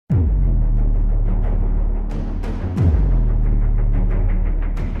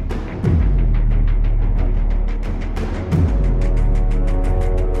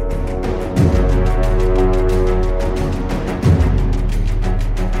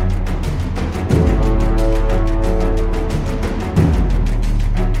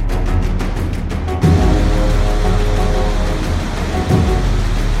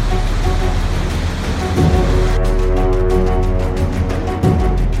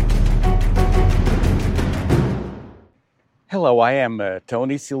Hello, I am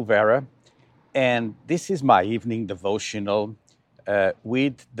Tony Silvera, and this is my evening devotional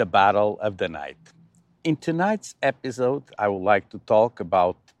with the Battle of the Night. In tonight's episode, I would like to talk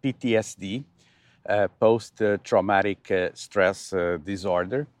about PTSD, post-traumatic stress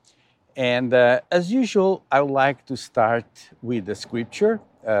disorder. And as usual, I would like to start with the scripture,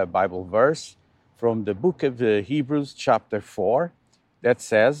 Bible verse from the book of Hebrews, chapter 4, that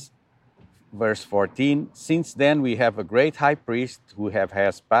says, verse 14, since then we have a great high priest who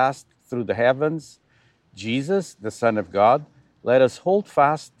has passed through the heavens, Jesus, the Son of God. Let us hold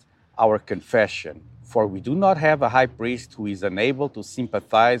fast our confession, for we do not have a high priest who is unable to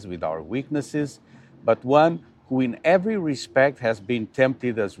sympathize with our weaknesses, but one who in every respect has been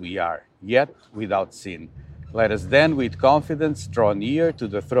tempted as we are, yet without sin. Let us then with confidence draw near to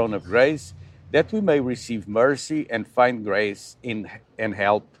the throne of grace, that we may receive mercy and find grace and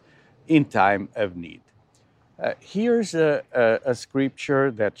help in time of need. Here's a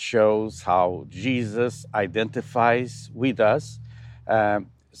scripture that shows how Jesus identifies with us.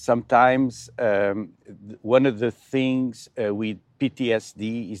 Sometimes one of the things with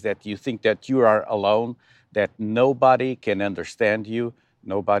PTSD is that you think that you are alone, that nobody can understand you,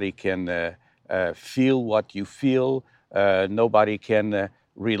 nobody can feel what you feel, nobody can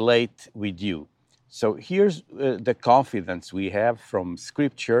relate with you. So here's the confidence we have from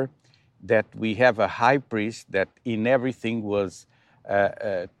Scripture that we have a high priest that in everything was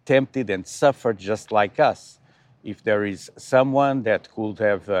tempted and suffered just like us. If there is someone that could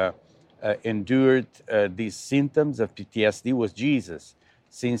have endured these symptoms of PTSD was Jesus.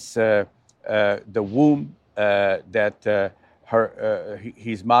 Since the womb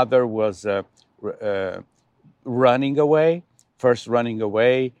his mother was running away, first running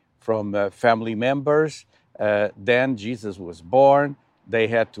away from family members, then Jesus was born. They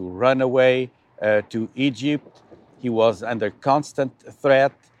had to run away to Egypt. He was under constant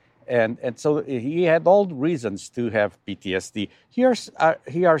threat. And so he had all reasons to have PTSD. Here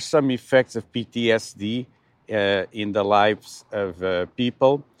are some effects of PTSD in the lives of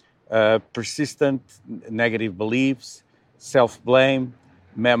people. Persistent negative beliefs, self-blame,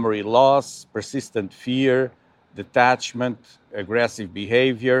 memory loss, persistent fear, detachment, aggressive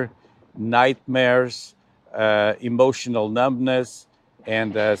behavior, nightmares, emotional numbness,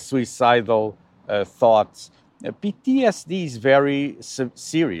 and suicidal thoughts. PTSD is very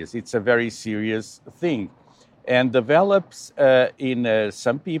serious. It's a very serious thing and develops in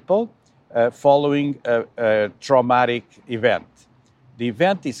some people following a traumatic event. The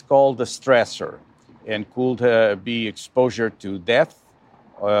event is called a stressor and could be exposure to death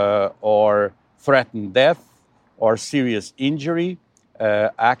or threatened death or serious injury,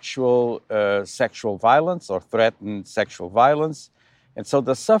 actual sexual violence or threatened sexual violence. And so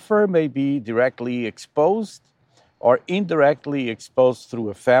the sufferer may be directly exposed or indirectly exposed through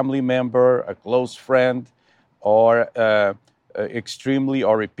a family member, a close friend, or extremely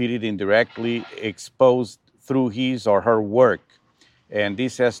or repeated indirectly exposed through his or her work. And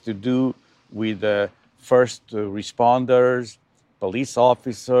this has to do with first responders, police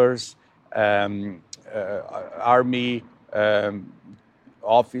officers, army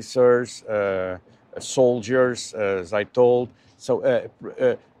officers, soldiers, as I told. So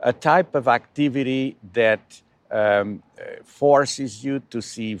a type of activity that forces you to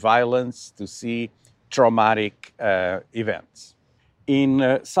see violence, to see traumatic events.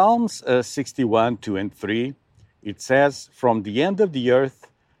 In Psalms 61, 2 and 3, it says, from the end of the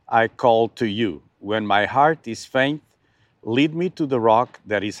earth I call to you. When my heart is faint, lead me to the rock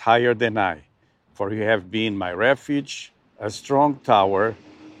that is higher than I. For you have been my refuge, a strong tower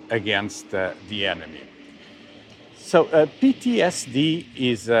against the enemy. So PTSD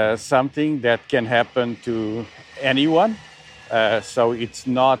is something that can happen to anyone. So it's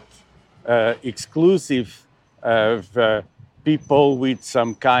not exclusive of people with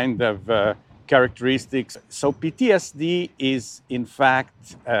some kind of characteristics. So PTSD is in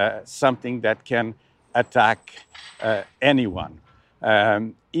fact something that can attack anyone.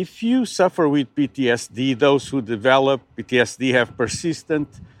 If you suffer with PTSD, those who develop PTSD have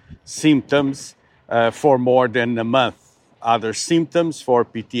persistent symptoms for more than a month. Other symptoms for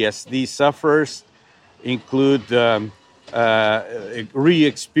PTSD sufferers include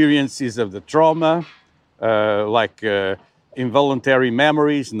re-experiences of the trauma, like involuntary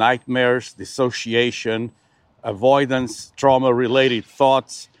memories, nightmares, dissociation, avoidance, trauma-related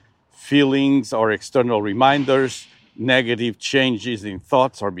thoughts, feelings or external reminders, negative changes in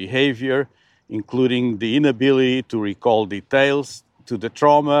thoughts or behavior, including the inability to recall details to the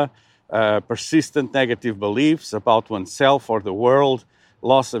trauma, persistent negative beliefs about oneself or the world,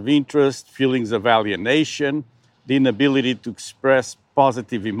 loss of interest, feelings of alienation, the inability to express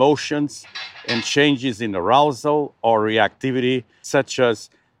positive emotions, and changes in arousal or reactivity, such as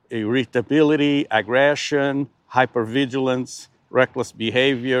irritability, aggression, hypervigilance, reckless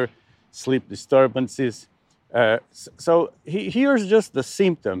behavior, sleep disturbances. Here's just the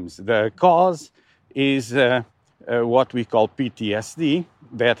symptoms. The cause is what we call PTSD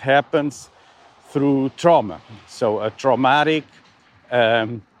that happens through trauma. So a traumatic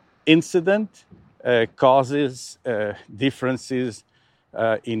um, incident causes differences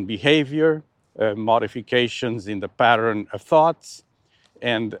in behavior, modifications in the pattern of thoughts.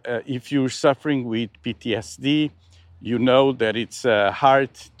 And if you're suffering with PTSD, you know that it's hard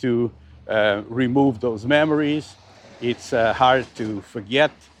to remove those memories. It's hard to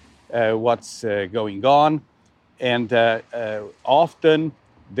forget what's going on. And often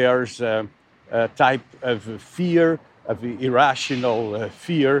there's a type of fear, of irrational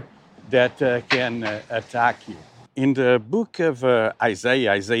fear that can attack you. In the book of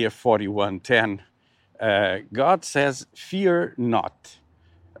Isaiah, Isaiah 41:10, God says, "Fear not,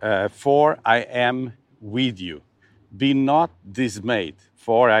 for I am with you. Be not dismayed,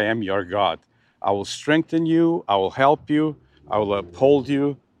 for I am your God. I will strengthen you, I will help you, I will uphold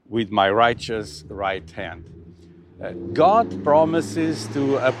you with my righteous right hand." God promises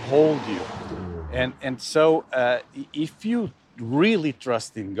to uphold you. And so if you really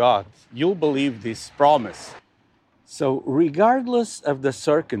trust in God, you'll believe this promise. So, regardless of the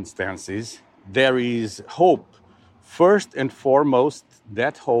circumstances, there is hope. First and foremost,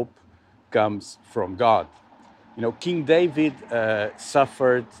 that hope comes from God. You know, King David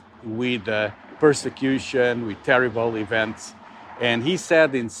suffered with persecution, with terrible events. And he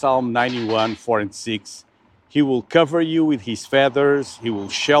said in Psalm 91, 4 and 6, "He will cover you with his feathers, he will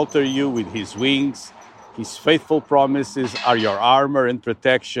shelter you with his wings. His faithful promises are your armor and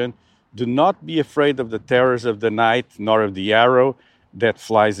protection. Do not be afraid of the terrors of the night, nor of the arrow that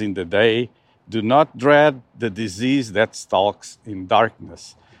flies in the day. Do not dread the disease that stalks in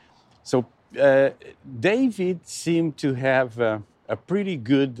darkness." So David seemed to have a pretty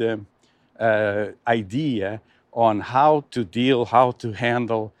good idea on how to deal, how to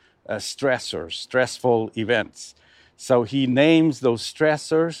handle stressors, stressful events. So he names those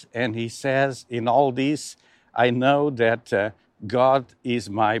stressors and he says, "In all this, I know that God is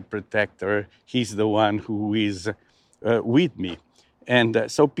my protector. He's the one who is with me." And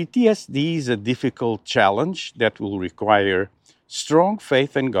so PTSD is a difficult challenge that will require strong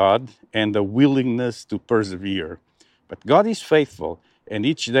faith in God and a willingness to persevere. But God is faithful, and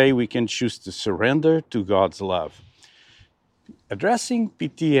each day we can choose to surrender to God's love. Addressing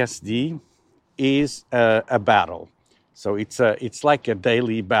PTSD is a battle. So it's like a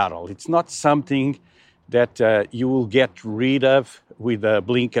daily battle. It's not something that you will get rid of with a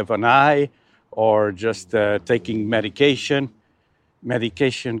blink of an eye or just taking medication.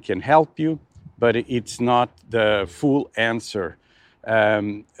 Medication can help you, but it's not the full answer.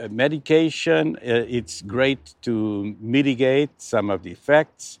 Medication, it's great to mitigate some of the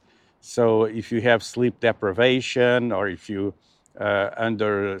effects. So if you have sleep deprivation or if you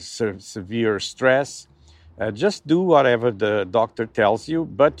under severe stress, just do whatever the doctor tells you,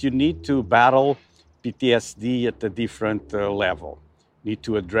 but you need to battle PTSD at a different level. Need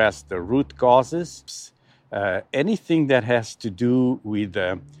to address the root causes. Anything that has to do with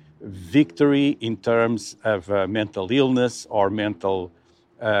victory in terms of mental illness or mental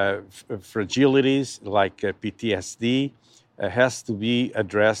fragilities like PTSD has to be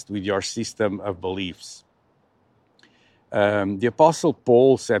addressed with your system of beliefs. The Apostle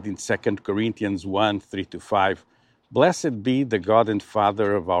Paul said in 2 Corinthians 1, 3-5, "Blessed be the God and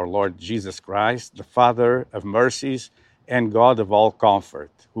Father of our Lord Jesus Christ, the Father of mercies and God of all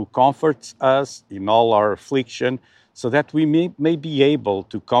comfort, who comforts us in all our affliction, so that we may be able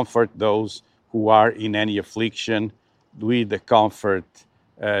to comfort those who are in any affliction with the comfort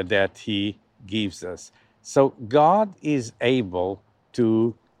that he gives us." So God is able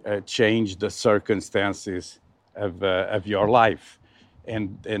to change the circumstances of your life.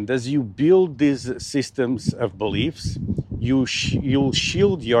 And as you build these systems of beliefs, you'll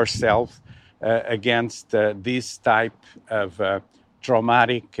shield yourself against this type of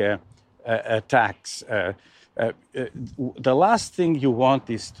traumatic attacks. The last thing you want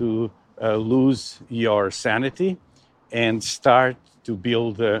is to lose your sanity and start to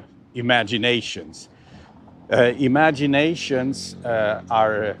build imaginations. Imaginations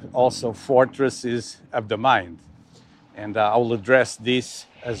are also fortresses of the mind. And I will address this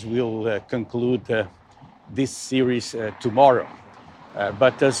as we'll conclude this series tomorrow.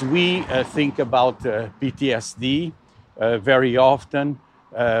 But as we think about PTSD, very often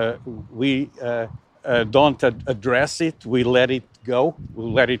we don't address it. We let it go. We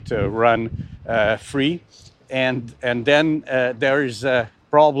let it run free, and then there's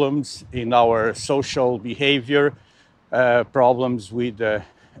problems in our social behavior, problems with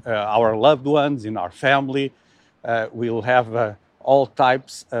our loved ones in our family. We'll have all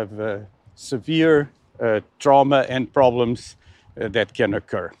types of severe trauma and problems that can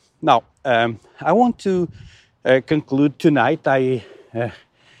occur. Now, I want to conclude tonight. I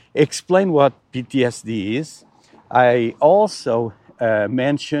explain what PTSD is. I also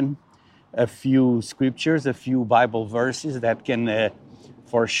mention a few scriptures, a few Bible verses that can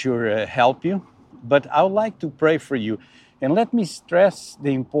for sure help you. But I would like to pray for you. And let me stress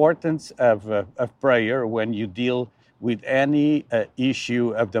the importance of prayer when you deal with any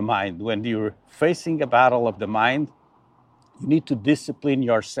issue of the mind. When you're facing a battle of the mind, you need to discipline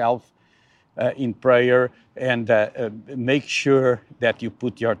yourself in prayer and make sure that you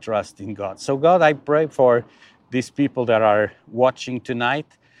put your trust in God. So, God, I pray for these people that are watching tonight,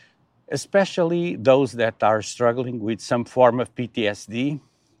 especially those that are struggling with some form of PTSD,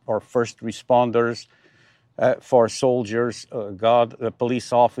 or first responders, for soldiers, God,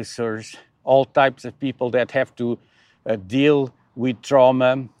 police officers, all types of people that have to deal with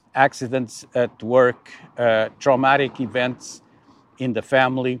trauma, accidents at work, traumatic events in the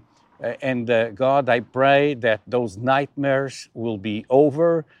family. And God, I pray that those nightmares will be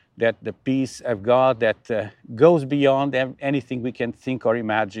over, that the peace of God that goes beyond anything we can think or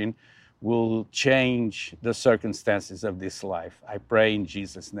imagine will change the circumstances of this life. I pray in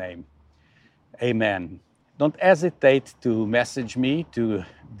Jesus' name. Amen. Don't hesitate to message me, to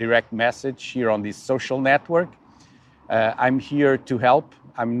direct message here on this social network. I'm here to help.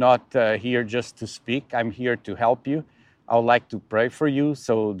 I'm not here just to speak. I'm here to help you. I would like to pray for you,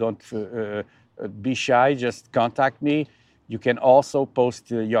 so don't be shy. Just contact me. You can also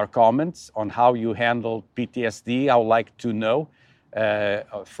post your comments on how you handle PTSD. I would like to know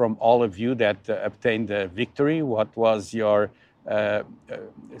from all of you that obtained the victory, what was your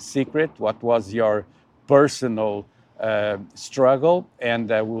secret, what was your personal struggle, and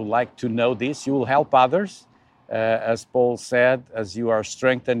we would like to know this. You will help others. As Paul said, as you are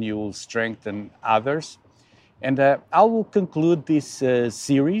strengthened, you will strengthen others. And I will conclude this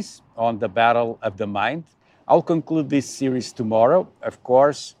series on the battle of the mind. I'll conclude this series tomorrow. Of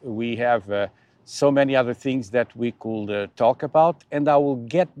course, we have so many other things that we could talk about, and I will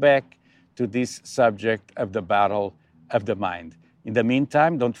get back to this subject of the battle of the mind. In the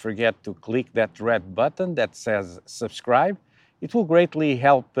meantime, don't forget to click that red button that says subscribe. It will greatly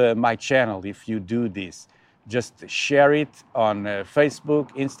help my channel if you do this. Just share it on Facebook,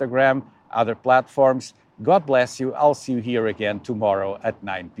 Instagram, other platforms. God bless you. I'll see you here again tomorrow at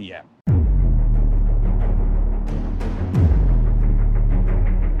 9 p.m.